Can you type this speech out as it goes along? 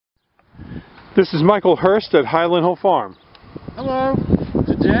This is Michael Hurst at Highland Hill Farm. Hello.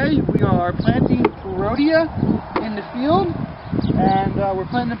 Today we are planting parrotia in the field, and we're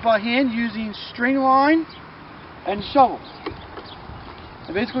planting it by hand using string line and shovels.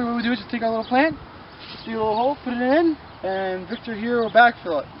 And basically what we do is just take our little plant, dig a little hole, put it in, and Victor here will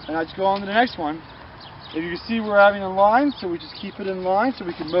backfill it. And I just go on to the next one. If you can see, we're having a line, so we just keep it in line so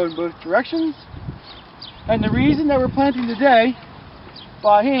we can mow in both directions. And the reason that we're planting today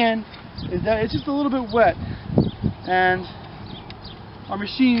by hand is that it's just a little bit wet, and our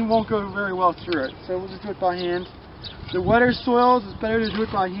machine won't go very well through it. So we'll just do it by hand. The wetter soils, it's better to do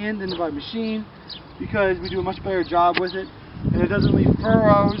it by hand than by machine because we do a much better job with it, and it doesn't leave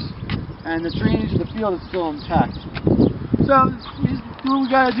furrows, and the drainage of the field is still intact. So we just do what we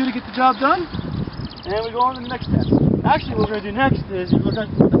gotta do to get the job done, and then we go on to the next step. Actually, what we're gonna do next is look at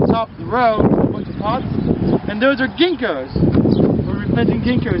the top of the row, a bunch of pots, and those are ginkgos. We're planting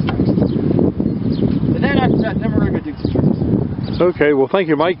ginkgos next. And then after that, then we're gonna go dig some trees. Okay, well thank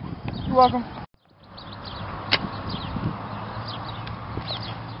you, Mike. You're welcome.